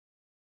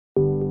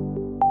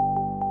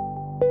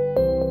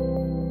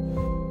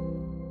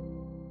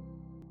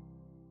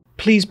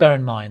Please bear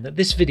in mind that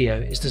this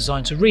video is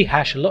designed to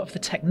rehash a lot of the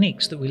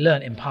techniques that we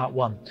learned in part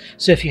 1,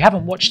 so if you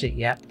haven't watched it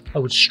yet, I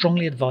would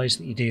strongly advise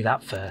that you do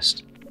that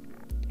first.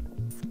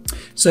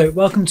 So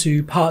welcome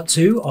to part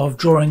 2 of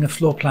drawing a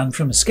floor plan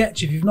from a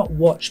sketch. If you've not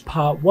watched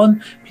part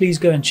 1, please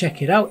go and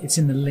check it out. It's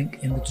in the link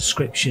in the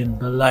description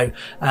below.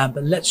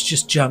 But let's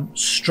just jump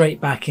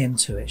straight back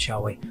into it,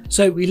 shall we?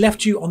 So we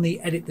left you on the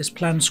edit this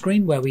plan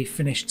screen where we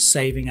finished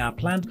saving our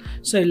plan.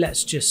 So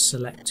let's just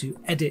select to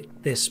edit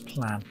this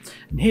plan.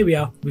 And here we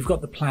are, we've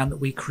got the plan that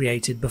we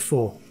created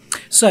before.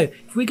 So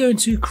if we're going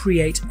to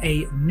create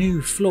a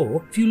new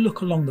floor, if you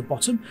look along the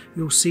bottom,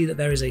 you'll see that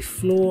there is a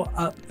floor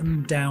up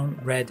and down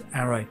red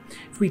arrow.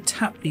 If we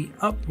tap the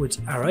upwards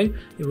arrow,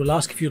 it will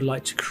ask if you'd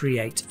like to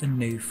create a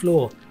new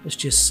floor. Let's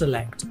just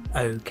select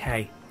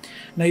OK.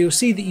 Now you'll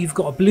see that you've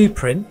got a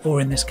blueprint, or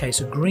in this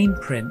case a green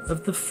print,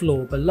 of the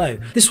floor below.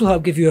 This will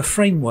help give you a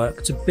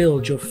framework to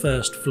build your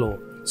first floor.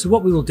 So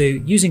what we will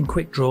do using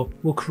QuickDraw,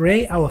 we'll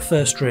create our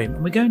first room,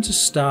 and we're going to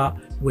start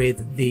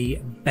with the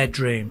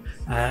bedroom,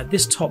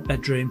 this top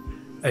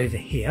bedroom over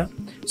here.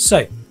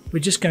 So we're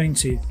just going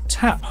to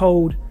tap,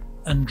 hold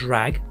and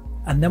drag,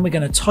 and then we're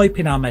going to type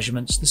in our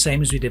measurements the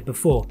same as we did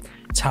before.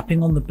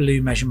 Tapping on the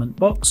blue measurement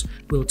box,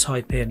 we'll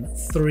type in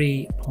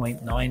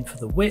 3.9 for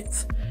the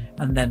width,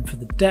 and then for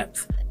the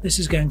depth, this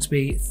is going to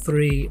be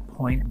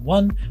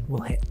 3.1.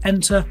 We'll hit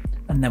enter,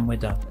 and then we're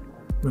done.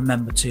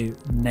 Remember to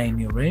name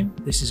your room.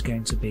 This is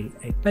going to be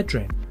a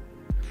bedroom.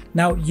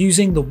 Now,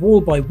 using the wall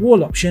by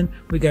wall option,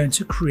 we're going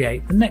to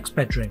create the next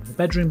bedroom, the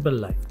bedroom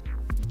below.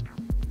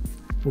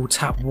 We'll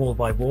tap wall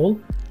by wall,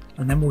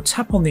 and then we'll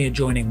tap on the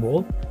adjoining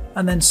wall,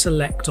 and then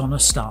select on a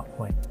start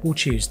point. We'll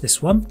choose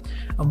this one,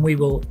 and we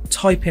will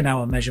type in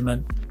our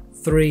measurement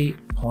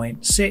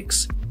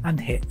 3.6 and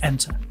hit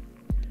enter.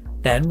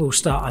 Then we'll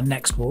start our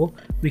next wall.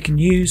 We can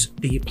use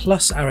the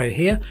plus arrow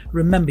here.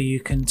 Remember, you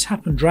can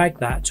tap and drag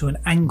that to an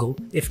angle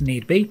if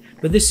need be,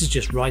 but this is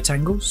just right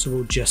angles, so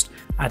we'll just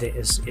add it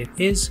as it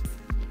is.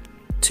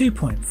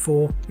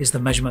 2.4 is the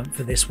measurement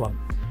for this one.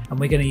 And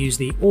we're going to use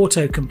the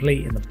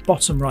autocomplete in the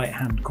bottom right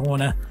hand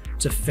corner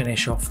to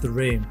finish off the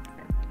room.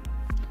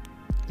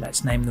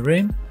 Let's name the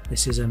room.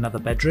 This is another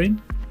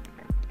bedroom.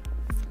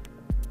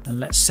 And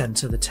let's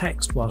center the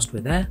text whilst we're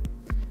there.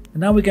 And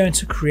now we're going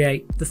to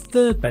create the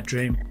third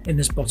bedroom in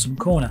this bottom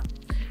corner.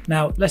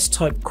 Now let's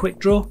type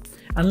QuickDraw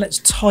and let's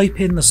type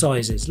in the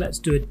sizes. Let's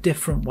do a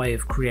different way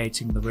of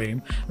creating the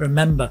room.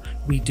 Remember,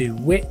 we do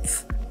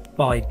width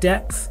by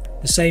depth,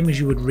 the same as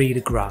you would read a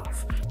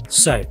graph.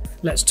 So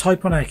let's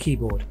type on our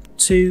keyboard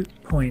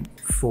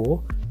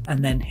 2.4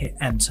 and then hit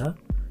enter,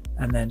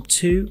 and then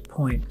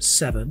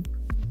 2.7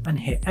 and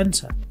hit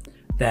enter.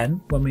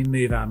 Then when we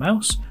move our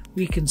mouse,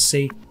 we can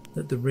see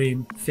that the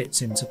room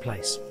fits into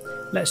place.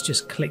 Let's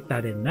just click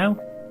that in now.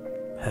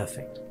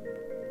 Perfect.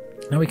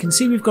 Now we can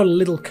see we've got a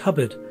little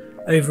cupboard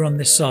over on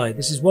this side.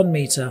 This is 1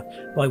 meter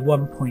by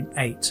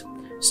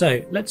 1.8.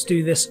 So let's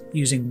do this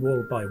using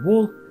wall by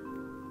wall.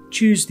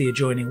 Choose the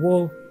adjoining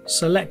wall,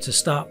 select a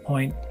start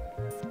point,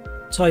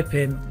 type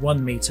in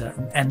 1 meter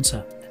and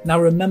enter. Now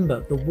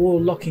remember the wall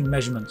locking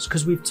measurements,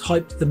 because we've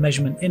typed the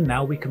measurement in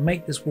now, we can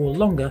make this wall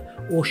longer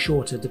or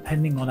shorter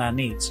depending on our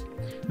needs.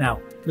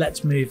 Now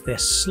let's move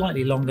this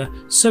slightly longer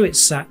so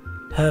it's sat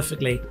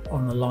perfectly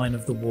on the line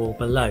of the wall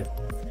below.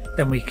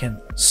 Then we can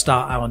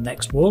start our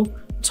next wall,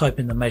 type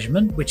in the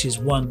measurement, which is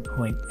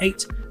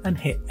 1.8, and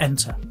hit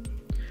enter.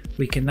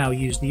 We can now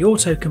use the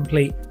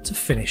autocomplete to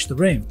finish the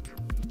room.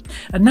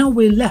 And now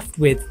we're left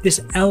with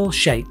this L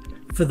shape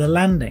for the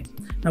landing.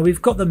 Now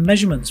we've got the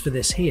measurements for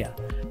this here,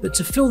 but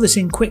to fill this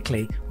in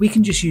quickly, we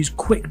can just use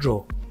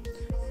QuickDraw.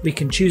 We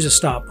can choose a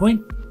start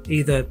point,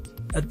 either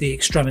at the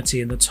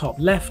extremity in the top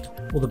left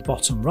or the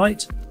bottom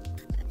right.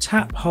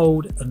 Tap,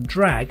 hold and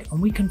drag,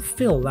 and we can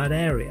fill that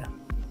area.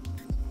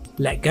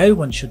 Let go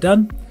once you're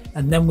done,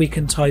 and then we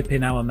can type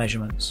in our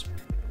measurements.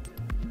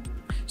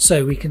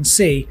 So we can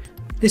see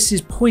this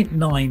is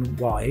 0.9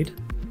 wide,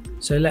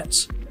 so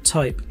let's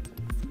type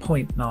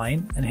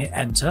 0.9 and hit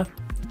enter,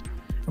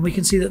 and we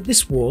can see that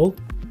this wall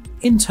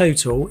in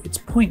total it's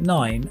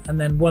 0.9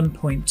 and then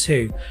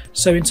 1.2,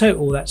 so in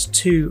total that's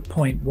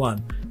 2.1.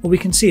 Well, we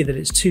can see that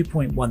it's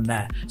 2.1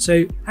 there.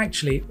 So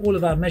actually all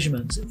of our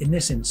measurements in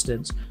this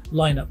instance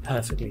line up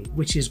perfectly,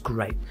 which is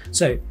great.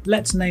 So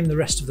let's name the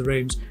rest of the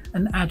rooms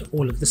and add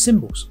all of the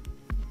symbols.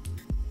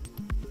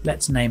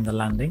 Let's name the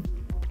landing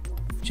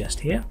just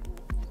here.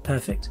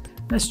 Perfect.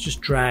 Let's just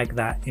drag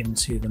that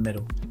into the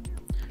middle.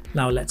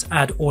 Now let's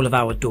add all of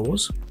our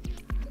doors.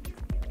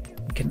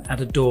 We can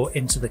add a door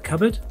into the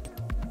cupboard,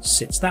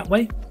 sits that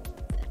way.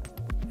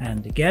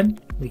 And again,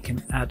 we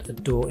can add a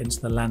door into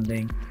the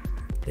landing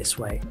this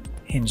way,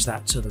 hinge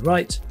that to the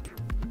right,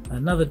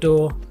 another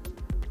door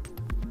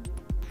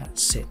that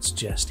sits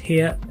just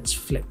here. Let's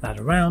flip that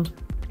around,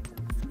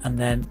 and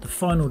then the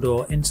final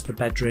door into the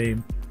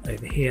bedroom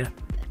over here.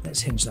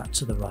 Let's hinge that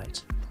to the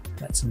right.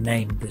 Let's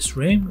name this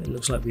room. It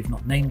looks like we've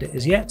not named it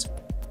as yet,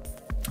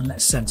 and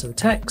let's center the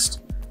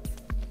text.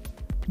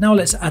 Now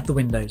let's add the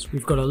windows.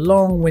 We've got a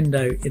long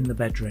window in the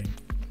bedroom.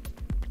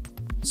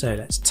 So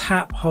let's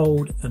tap,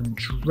 hold and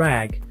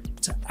drag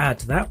to add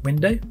that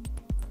window.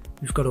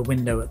 We've got a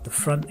window at the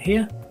front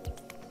here.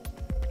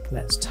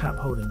 Let's tap,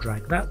 hold and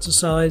drag that to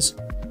size.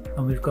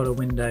 And we've got a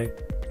window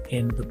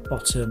in the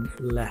bottom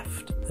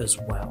left as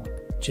well,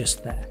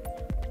 just there.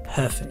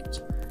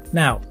 Perfect.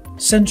 Now,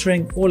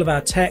 centering all of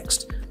our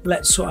text,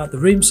 let's sort out the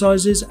room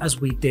sizes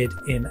as we did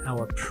in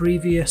our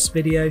previous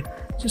video.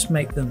 Just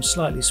make them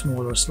slightly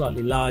smaller or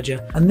slightly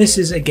larger. And this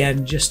is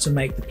again just to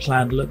make the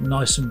plan look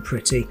nice and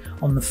pretty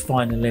on the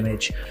final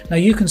image. Now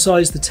you can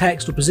size the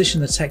text or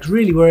position the text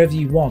really wherever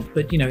you want,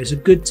 but it's a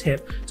good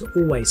tip to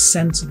always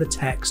center the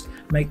text,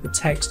 make the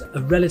text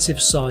a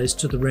relative size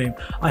to the room.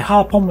 I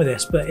harp on with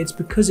this, but it's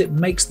because it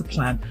makes the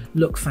plan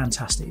look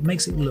fantastic. It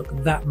makes it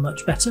look that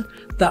much better,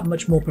 that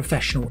much more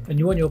professional, and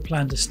you want your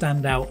plan to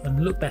stand out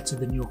and look better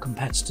than your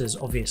competitors,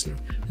 obviously.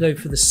 So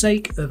for the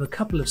sake of a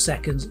couple of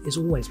seconds, it's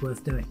always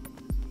worth doing.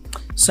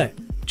 So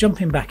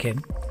jumping back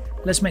in,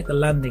 let's make the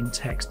landing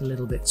text a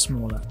little bit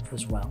smaller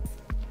as well.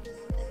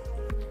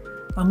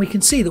 And we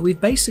can see that we've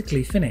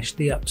basically finished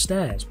the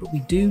upstairs, but we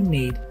do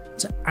need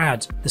to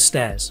add the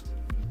stairs.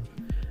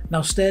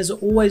 Now stairs are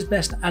always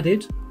best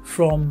added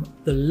from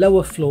the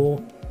lower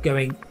floor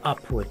going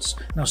upwards.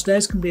 Now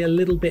stairs can be a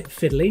little bit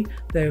fiddly.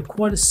 They're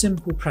quite a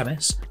simple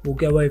premise. We'll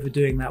go over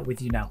doing that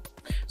with you now.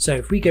 So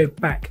if we go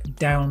back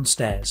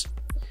downstairs,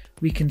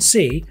 we can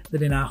see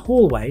that in our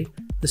hallway,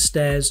 the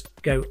stairs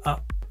go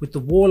up with the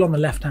wall on the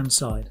left hand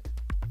side.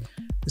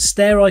 The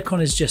stair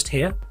icon is just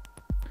here.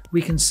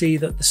 We can see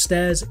that the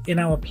stairs in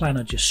our plan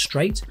are just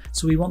straight,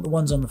 so we want the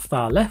ones on the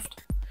far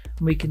left,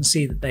 and we can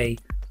see that they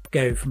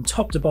go from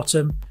top to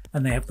bottom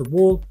and they have the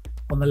wall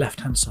on the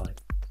left hand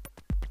side.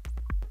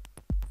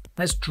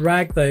 Let's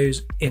drag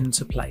those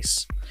into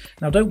place.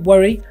 Now don't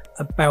worry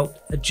about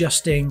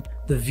adjusting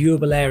the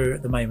viewable area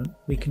at the moment.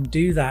 We can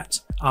do that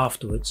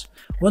afterwards.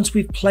 Once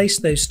we've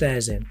placed those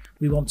stairs in,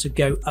 we want to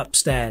go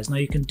upstairs. Now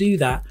you can do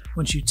that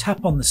once you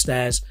tap on the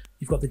stairs.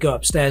 You've got the go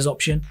upstairs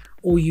option,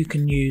 or you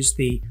can use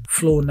the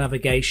floor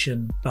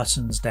navigation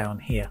buttons down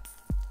here.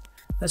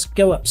 Let's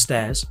go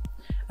upstairs,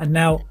 and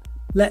now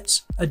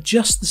let's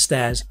adjust the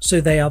stairs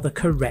so they are the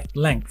correct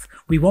length.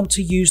 We want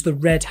to use the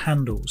red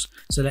handles,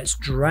 so let's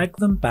drag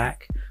them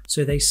back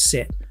so they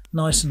sit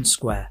nice and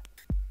square.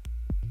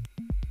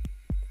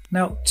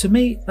 Now, to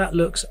me, that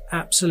looks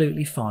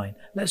absolutely fine.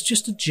 Let's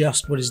just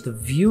adjust what is the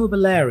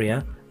viewable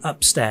area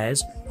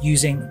upstairs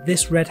using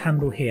this red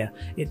handle here.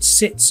 It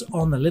sits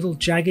on the little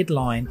jagged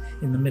line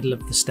in the middle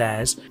of the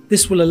stairs.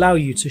 This will allow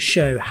you to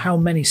show how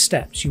many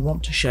steps you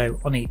want to show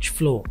on each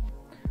floor.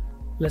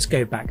 Let's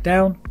go back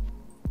down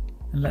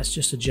and let's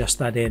just adjust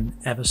that in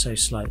ever so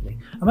slightly.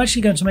 I'm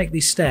actually going to make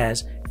these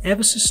stairs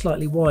ever so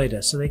slightly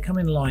wider so they come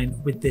in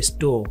line with this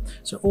door.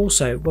 So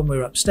also when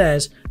we're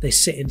upstairs, they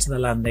sit into the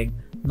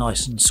landing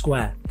nice and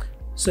square.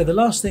 So the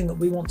last thing that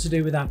we want to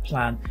do with our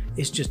plan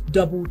is just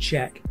double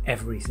check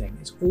everything.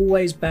 It's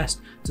always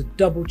best to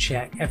double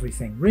check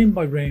everything, room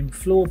by room,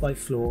 floor by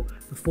floor,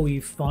 before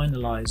you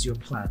finalize your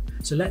plan.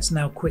 So let's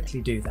now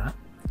quickly do that.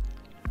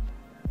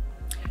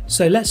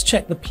 So let's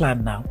check the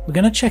plan now. We're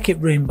going to check it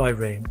room by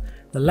room.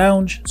 The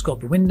lounge, it's got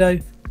the window,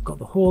 it's got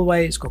the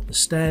hallway, it's got the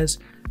stairs.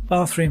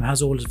 Bathroom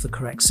has all of the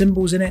correct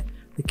symbols in it.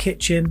 The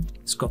kitchen,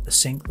 it's got the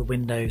sink, the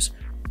windows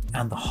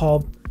and the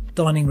hob.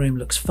 Dining room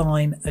looks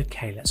fine.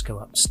 Okay, let's go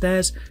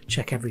upstairs,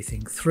 check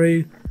everything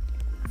through.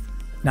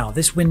 Now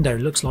this window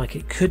looks like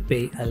it could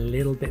be a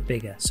little bit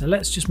bigger, so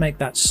let's just make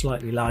that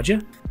slightly larger.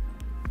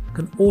 You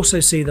can also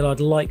see that I'd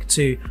like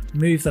to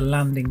move the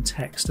landing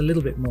text a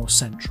little bit more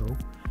central,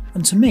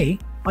 and to me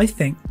I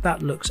think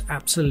that looks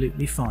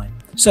absolutely fine.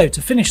 So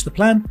to finish the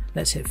plan,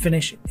 let's hit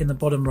finish in the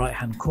bottom right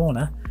hand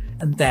corner,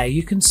 and there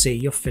you can see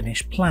your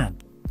finished plan.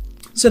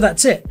 So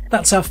that's it,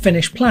 that's our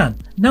finished plan.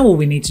 Now all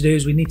we need to do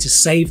is we need to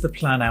save the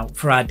plan out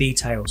for our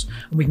details,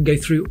 and we can go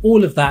through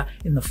all of that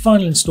in the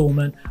final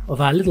installment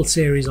of our little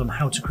series on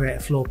how to create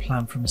a floor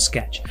plan from a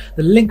sketch.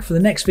 The link for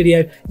the next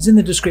video is in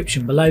the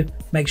description below.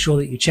 Make sure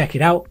that you check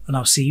it out, and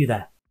I'll see you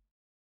there.